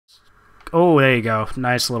Oh, there you go.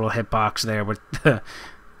 Nice little hitbox there with the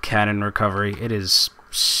cannon recovery. It is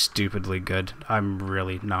stupidly good. I'm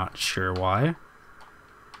really not sure why.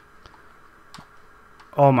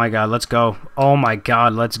 Oh my god, let's go. Oh my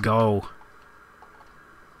god, let's go.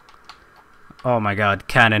 Oh my god,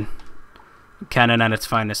 cannon. Cannon at its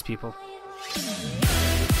finest, people.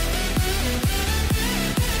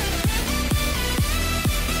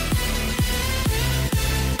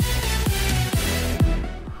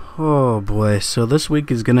 Oh boy, so this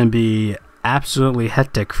week is gonna be absolutely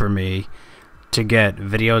hectic for me to get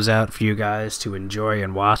videos out for you guys to enjoy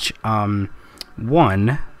and watch.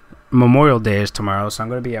 One, Memorial Day is tomorrow, so I'm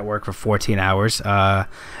gonna be at work for 14 hours.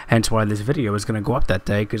 Hence why this video is gonna go up that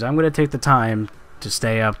day, because I'm gonna take the time to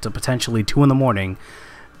stay up to potentially 2 in the morning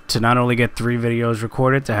to not only get 3 videos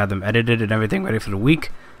recorded, to have them edited and everything ready for the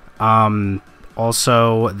week.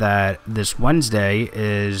 Also, that this Wednesday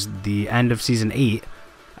is the end of season 8.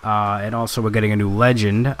 And also we're getting a new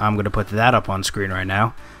legend. I'm going to put that up on screen right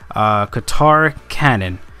now. Qatar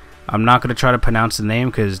Cannon. I'm not going to try to pronounce the name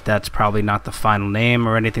because that's probably not the final name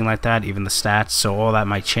or anything like that, even the stats, so all that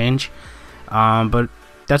might change. But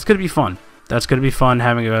that's going to be fun. That's going to be fun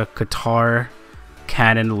having a Qatar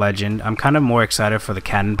Cannon legend. I'm kind of more excited for the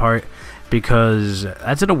cannon part because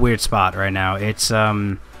that's in a weird spot right now. It's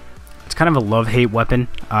kind of a love-hate weapon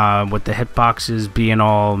with the hitboxes being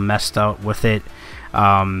all messed up with it.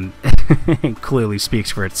 It clearly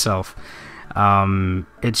speaks for itself.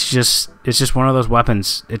 It's just one of those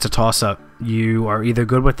weapons. It's a toss-up. You are either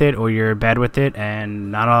good with it or you're bad with it, and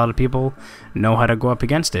not a lot of people know how to go up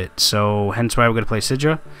against it. So hence why we're gonna play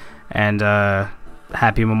Sidra. And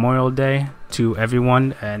happy Memorial Day to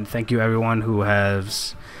everyone, and thank you everyone who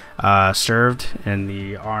has served in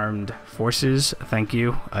the armed forces. Thank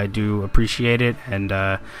you. I do appreciate it, and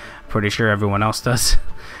pretty sure everyone else does.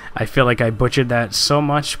 I feel like I butchered that so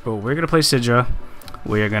much, but we're gonna play Sidra.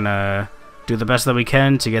 We are gonna do the best that we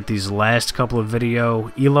can to get these last couple of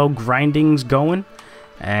video elo grindings going,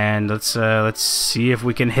 and let's see if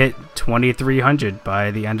we can hit 2300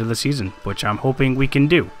 by the end of the season, which I'm hoping we can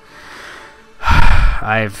do.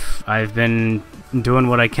 I've been doing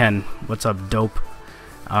what I can. What's up, dope?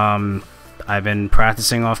 I've been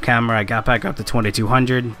practicing off camera. I got back up to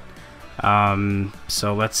 2200.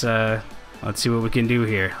 So let's see what we can do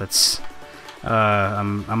here.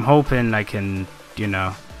 I'm hoping I can, you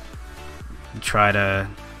know, try to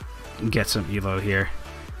get some elo here.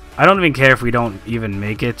 I don't even care if we don't even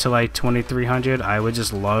make it to like 2300. I would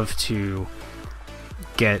just love to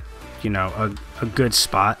get, you know, a good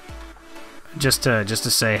spot, just to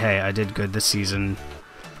say, hey, I did good this season,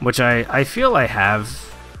 which I feel I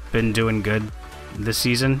have been doing good this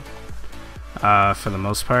season for the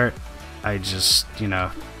most part. I just, you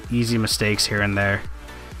know, easy mistakes here and there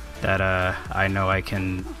that I know I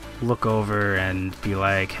can look over and be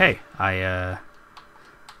like, hey, I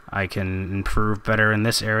can improve better in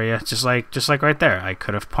this area. Just like right there, I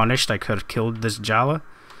could have punished, I could have killed this Jala,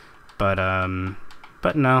 but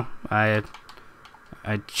no, I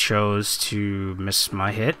chose to miss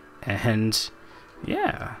my hit, and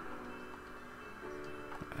yeah,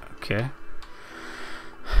 okay.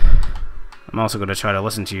 I'm also going to try to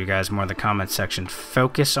listen to you guys more in the comment section.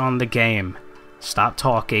 Focus on the game. Stop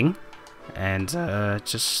talking. And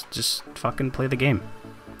just fucking play the game.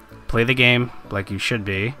 Play the game like you should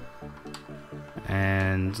be.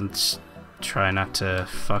 And let's try not to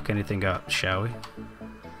fuck anything up, shall we?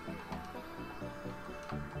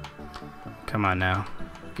 Come on now.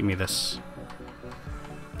 Give me this.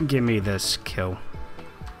 Give me this kill.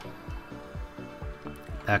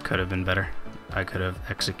 That could have been better. I could have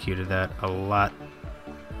executed that a lot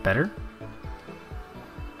better.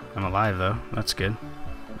 I'm alive though. That's good.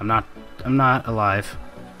 I'm not alive.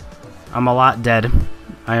 I'm a lot dead.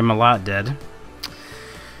 I am a lot dead.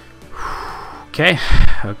 Okay.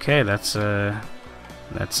 Okay, that's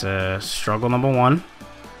struggle number 1.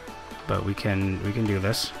 But we can do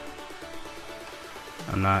this.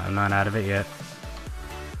 I'm not out of it yet.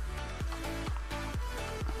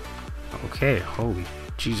 Okay, holy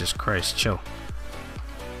Jesus Christ, chill.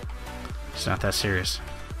 It's not that serious.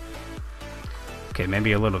 Okay,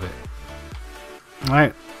 maybe a little bit.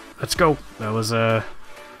 Alright, let's go. That was I'm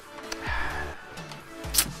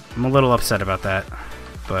a little upset about that,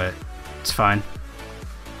 but it's fine.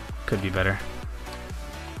 Could be better.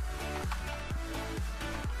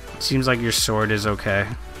 It seems like your sword is okay.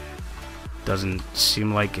 Doesn't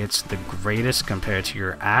seem like it's the greatest compared to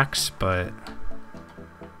your axe, but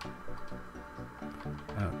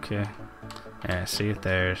okay. Yeah, see,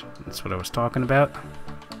 there's, that's what I was talking about.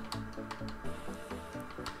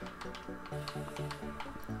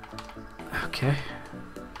 Okay.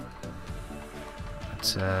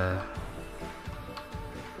 It's, I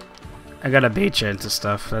gotta bait you into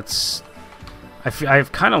stuff. That's...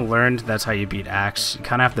 I've kind of learned that's how you beat Axe. You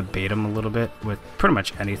kind of have to bait him a little bit with pretty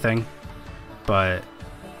much anything. But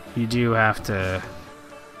you do have to...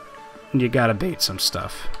 You gotta bait some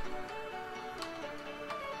stuff.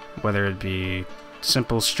 Whether it be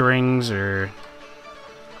simple strings or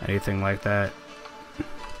anything like that.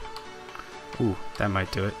 Ooh, that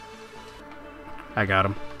might do it. I got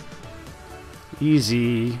him.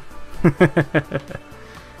 Easy.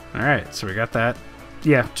 Alright, so we got that.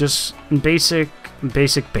 Yeah, just basic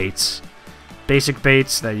baits. Basic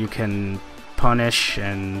baits that you can punish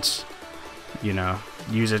and, you know,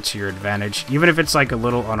 use it to your advantage. Even if it's like a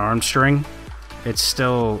little unarmed string, it's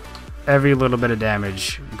still... Every little bit of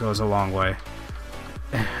damage goes a long way.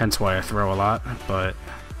 Hence why I throw a lot, but,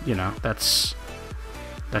 you know, that's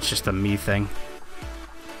just a me thing.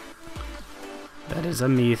 That is a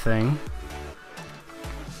me thing.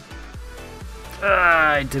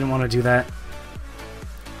 I didn't want to do that.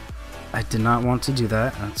 I did not want to do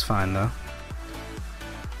that. That's fine, though.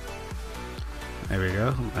 There we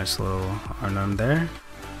go. Nice little arm there.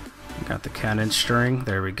 Got the cannon string.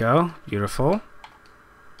 There we go. Beautiful.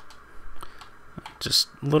 Just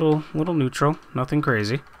little neutral. Nothing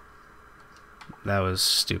crazy. That was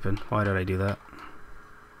stupid. Why did I do that?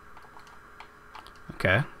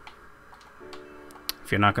 Okay.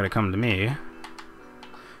 If you're not going to come to me,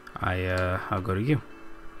 I'll go to you.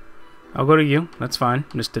 I'll go to you. That's fine,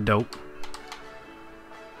 Mr. Dope.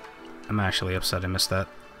 I'm actually upset I missed that.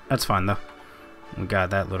 That's fine, though. We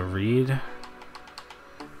got that little read.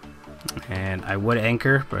 And I would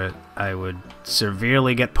anchor, but I would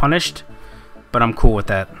severely get punished. But I'm cool with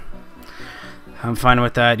that. I'm fine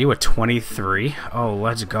with that. You were 23. Oh,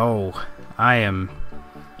 let's go. I am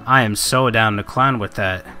so down the clown with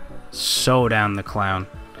that. So down the clown.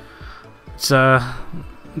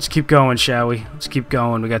 Let's keep going, shall we? Let's keep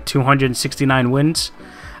going. We got 269 wins.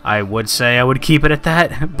 I would say I would keep it at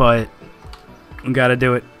that, but we gotta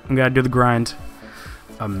do it. We gotta do the grind.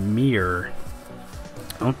 A mirror.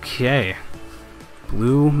 Okay.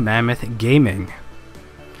 Blue Mammoth Gaming.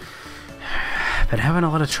 Been having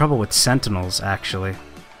a lot of trouble with Sentinels, actually,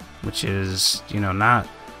 which is, you know, not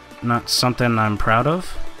something I'm proud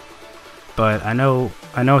of. But I know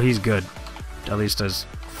he's good. At least as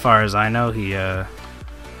far as I know,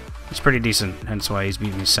 he's pretty decent. Hence why he's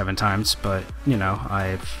beaten me 7 times. But you know,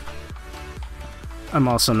 I'm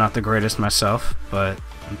also not the greatest myself. But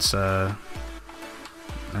it's all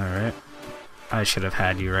right. I should have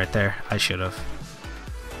had you right there. I should have.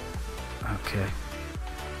 Okay.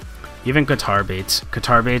 Even guitar baits.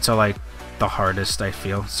 Guitar baits are like the hardest, I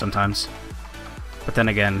feel, sometimes. But then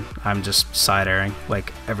again, I'm just side-airing,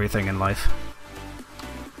 like everything in life.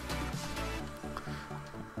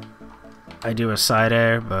 I do a side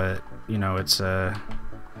air, but, you know, it's in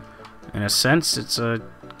a sense, it's a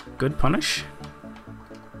good punish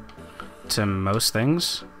to most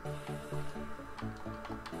things.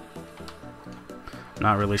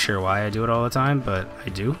 Not really sure why I do it all the time, but I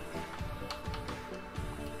do.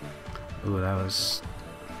 Ooh, that was...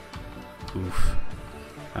 Oof.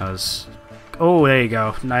 That was... Oh, there you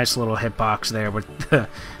go. Nice little hitbox there with the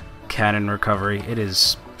cannon recovery. It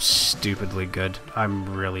is stupidly good.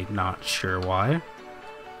 I'm really not sure why.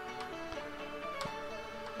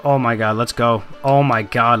 Oh my god, let's go. Oh my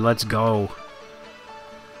god, let's go.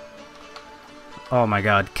 Oh my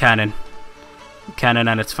god, cannon. Cannon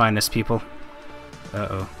at its finest, people.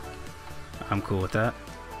 Uh-oh. I'm cool with that.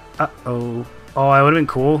 Uh-oh. Oh, it would have been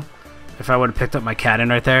cool if I would have picked up my cannon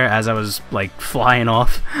right there as I was, like, flying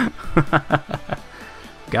off.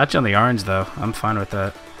 Got you on the orange, though. I'm fine with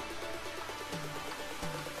that.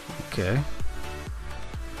 Okay.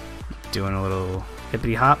 Doing a little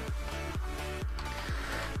hippity hop.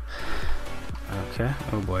 Okay.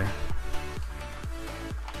 Oh, boy.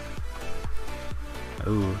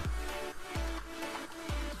 Ooh.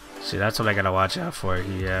 See, that's what I gotta watch out for.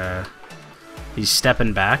 He's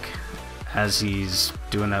stepping back as he's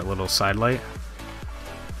doing that little side light.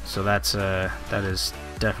 So that is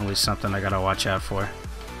definitely something I gotta watch out for.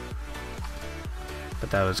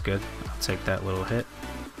 But that was good. I'll take that little hit.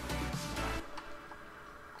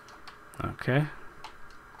 Okay.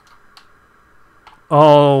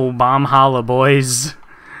 Oh, Brawlhalla, boys.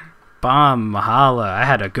 Brawlhalla. I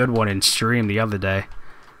had a good one in stream the other day.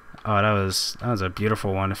 Oh, that was a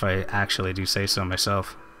beautiful one, if I actually do say so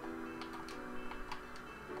myself.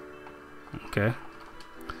 Okay.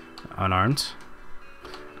 Unarmed.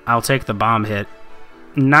 I'll take the bomb hit.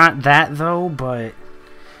 Not that, though, but...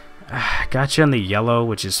 got you on the yellow,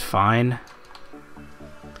 which is fine.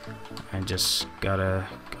 I just gotta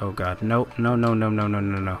Oh god, no, no, no, no, no, no,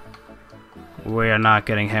 no, no. We are not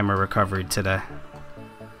getting hammer recovery today.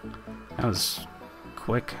 That was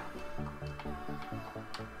quick.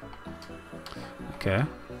 Okay.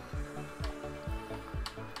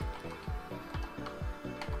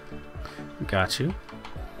 Got you.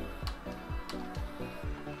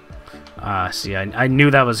 See, I knew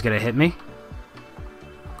that was gonna hit me.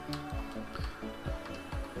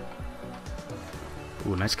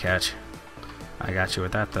 Ooh, nice catch. I got you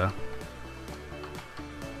with that, though.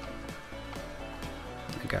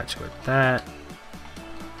 I got you with that.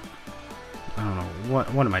 I don't know.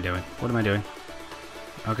 What am I doing? What am I doing?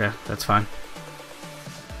 Okay, that's fine.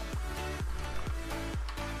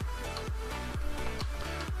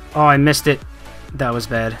 Oh, I missed it. That was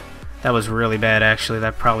bad. That was really bad, actually.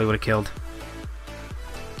 That probably would have killed.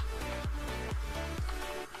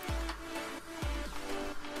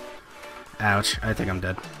 Ouch. I think I'm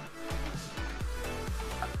dead.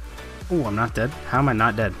 Ooh, I'm not dead. How am I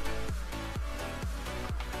not dead?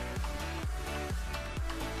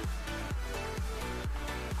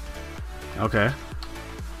 Okay.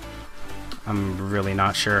 I'm really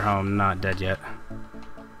not sure how I'm not dead yet.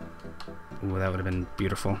 Ooh, that would have been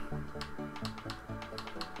beautiful.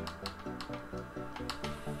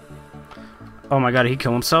 Oh my god, did he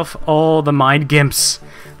kill himself? Oh, the mind gimps.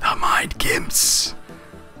 The mind gimps.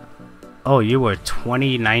 Oh, you were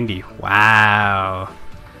 2090. Wow.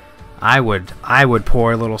 I would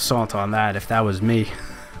pour a little salt on that if that was me.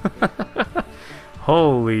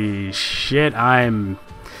 Holy shit, I'm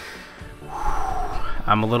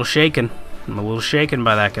a little shaken. I'm a little shaken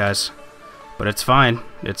by that, guys. But it's fine.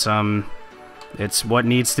 It's what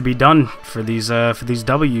needs to be done for these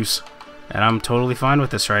W's. And I'm totally fine with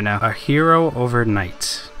this right now. A hero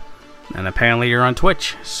overnight. And apparently you're on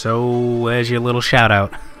Twitch. So as your little shout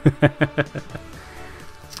out.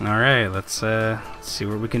 Alright, let's see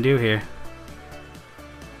what we can do here.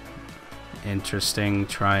 Interesting,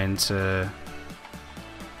 trying to...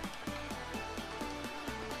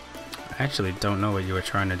 I actually don't know what you were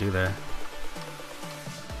trying to do there.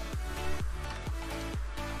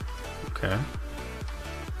 Okay.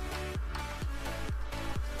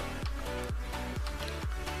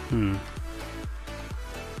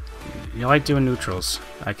 You like doing neutrals.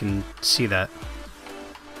 I can see that.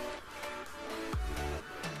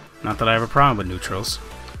 Not that I have a problem with neutrals.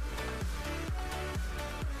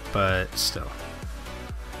 But still.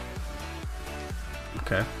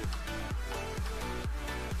 Okay.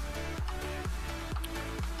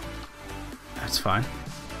 That's fine.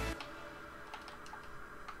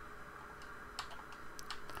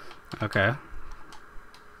 Okay.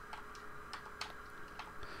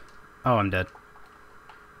 Oh, I'm dead.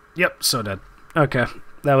 Yep, so dead. Okay,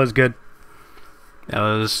 that was good. That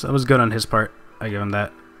was good on his part. I give him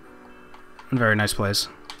that. Very nice plays.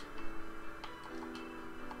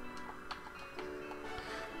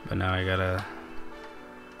 But now I gotta...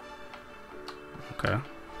 Okay.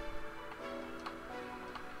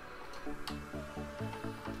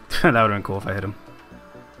 That would've been cool if I hit him.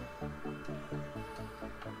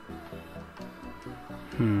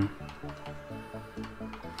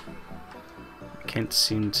 Can't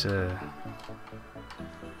seem to...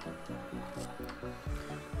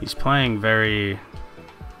 He's playing very...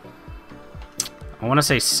 I want to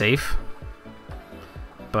say safe,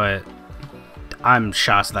 but I'm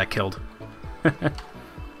shots that killed.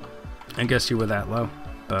 I guess you were that low,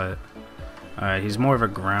 but alright, he's more of a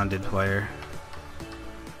grounded player.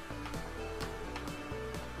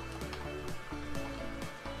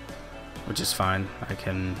 Which is fine. I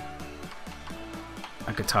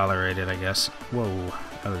could tolerate it, I guess. Whoa,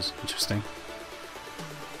 that was interesting.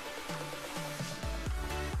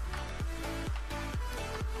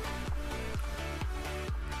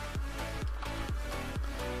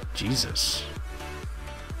 Jesus.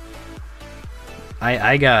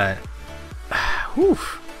 I got... Whew.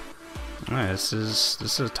 Alright, this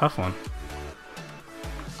is a tough one.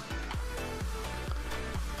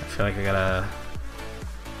 I feel like I gotta...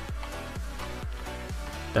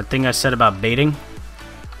 That thing I said about baiting?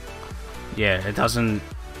 Yeah, it doesn't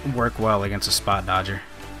work well against a spot dodger.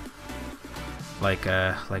 Like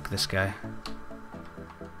this guy.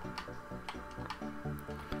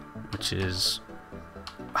 Which is...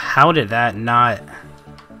 How did that not...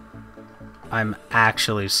 I'm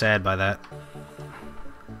actually sad by that.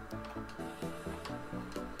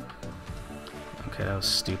 Okay, that was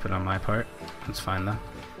stupid on my part. That's fine though.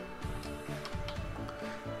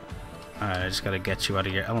 Alright, I just gotta get you out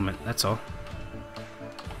of your element, that's all.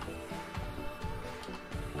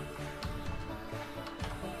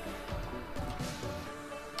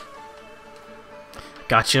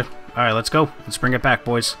 Gotcha. Alright, let's go. Let's bring it back,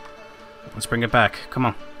 boys. Let's bring it back. Come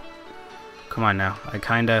on. Come on now. I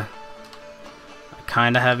kinda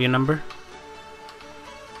have your number.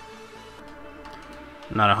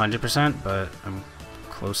 Not 100%, but I'm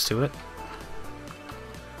close to it.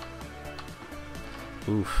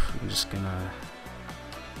 Oof, I'm just gonna...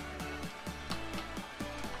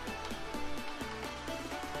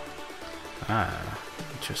 Ah,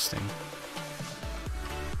 interesting.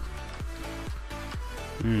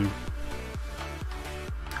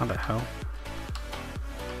 How the hell?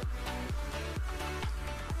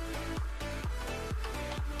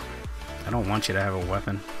 I don't want you to have a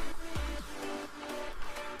weapon.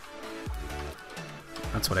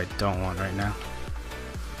 That's what I don't want right now.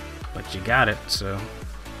 But you got it, so...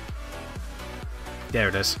 There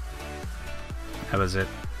it is. That was it.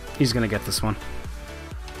 He's gonna get this one.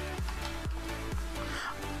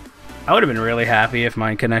 I would have been really happy if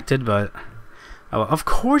mine connected, but... Oh, of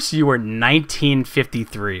course you were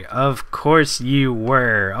 1953. Of course you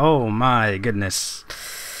were. Oh my goodness.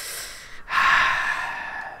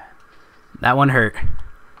 That one hurt.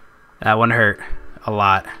 That one hurt a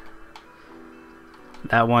lot.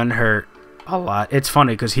 That one hurt a lot. It's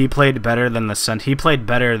funny because he played better than he played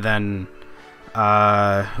better than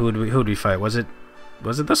who'd we fight? Was it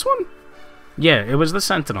this one? Yeah, it was the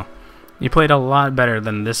Sentinel. He played a lot better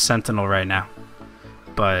than this Sentinel right now.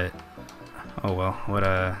 But oh well,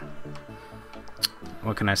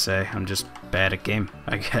 what can I say? I'm just bad at game,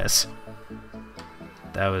 I guess.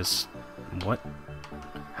 That was... What?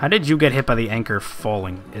 How did you get hit by the anchor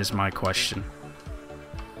falling, is my question.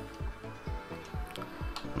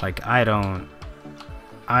 Like, I don't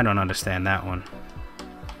understand that one.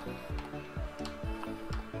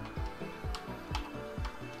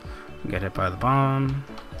 Get hit by the bomb.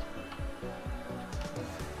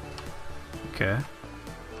 Okay.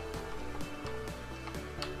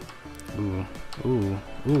 Ooh, ooh,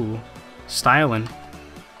 ooh. Styling.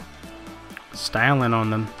 Styling on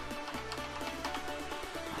them.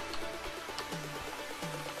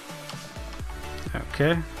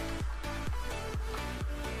 Okay.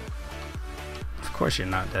 Of course you're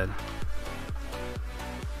not dead.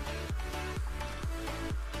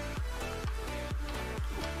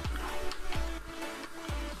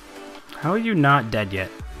 How are you not dead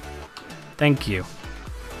yet? Thank you.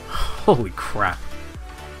 Holy crap.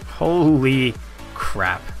 Holy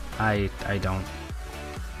crap. I don't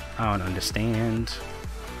understand.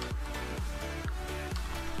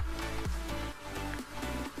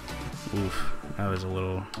 Oof, that was a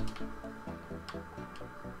little...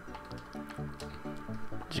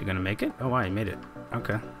 Is you gonna make it? Oh wow, you made it.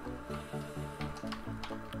 Okay.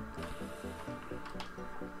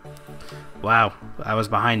 Wow, I was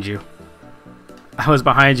behind you. I was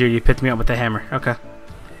behind you, you picked me up with the hammer. Okay.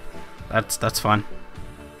 That's fun.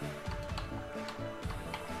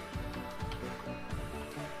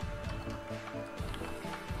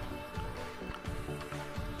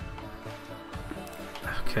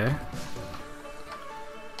 Okay.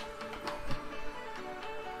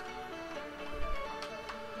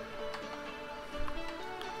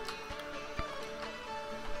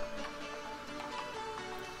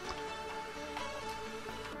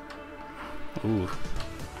 Ooh.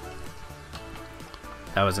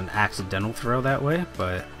 That was an accidental throw that way,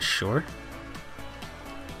 but sure.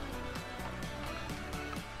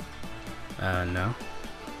 No.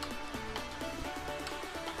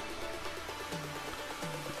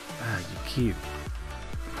 You keep...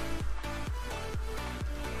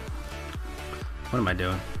 What am I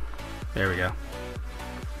doing? There we go.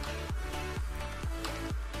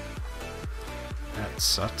 That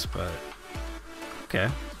sucks, but... Okay.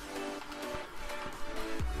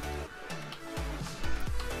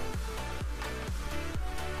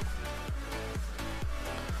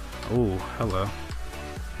 Oh, hello.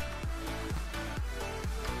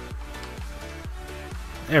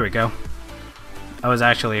 There we go. I was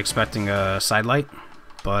actually expecting a side light,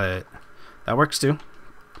 but that works too.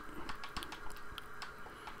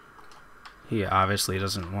 He obviously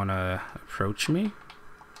doesn't want to approach me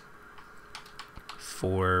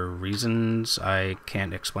for reasons I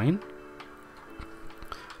can't explain.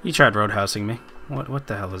 He tried roadhousing me. What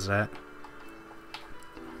the hell is that?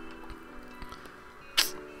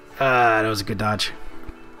 That was a good dodge.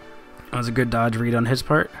 That was a good dodge read on his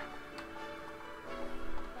part.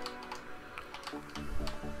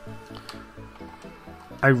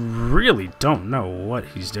 I really don't know what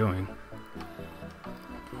he's doing.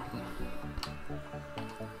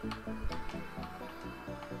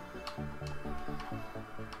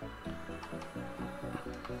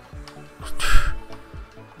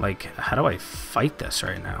 Like, how do I fight this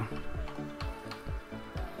right now?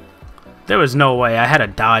 There was no way. I had a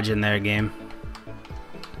dodge in there, game.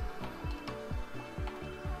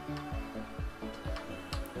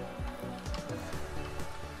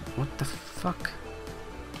 What the fuck?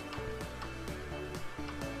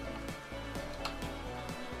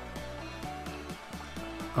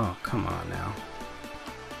 Oh, come on now.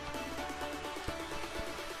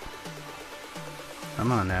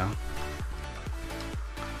 Come on now.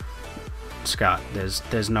 Scott,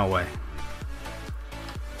 there's no way.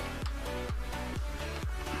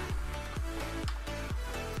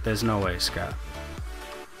 There's no way, Scott.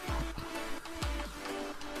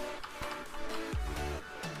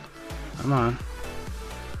 Come on.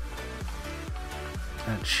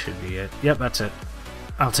 That should be it. Yep, that's it.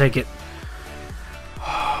 I'll take it.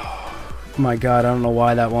 Oh my god, I don't know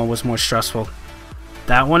why that one was more stressful.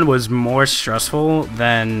 That one was more stressful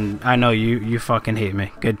than... I know you fucking hate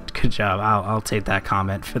me. Good job. I'll take that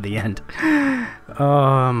comment for the end.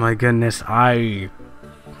 Oh my goodness. I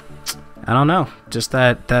don't know. Just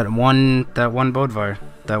that one Bodvar.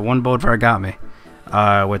 That one Bodvar got me.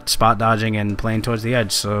 With spot dodging and playing towards the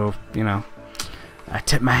edge. So, you know, I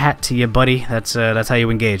tip my hat to you, buddy. That's how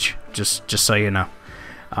you engage. Just so you know.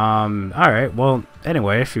 Alright, well,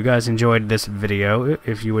 anyway, if you guys enjoyed this video,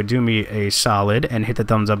 if you would do me a solid and hit the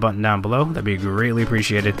thumbs up button down below, that'd be greatly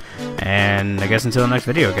appreciated. And I guess until the next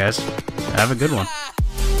video, guys, have a good one.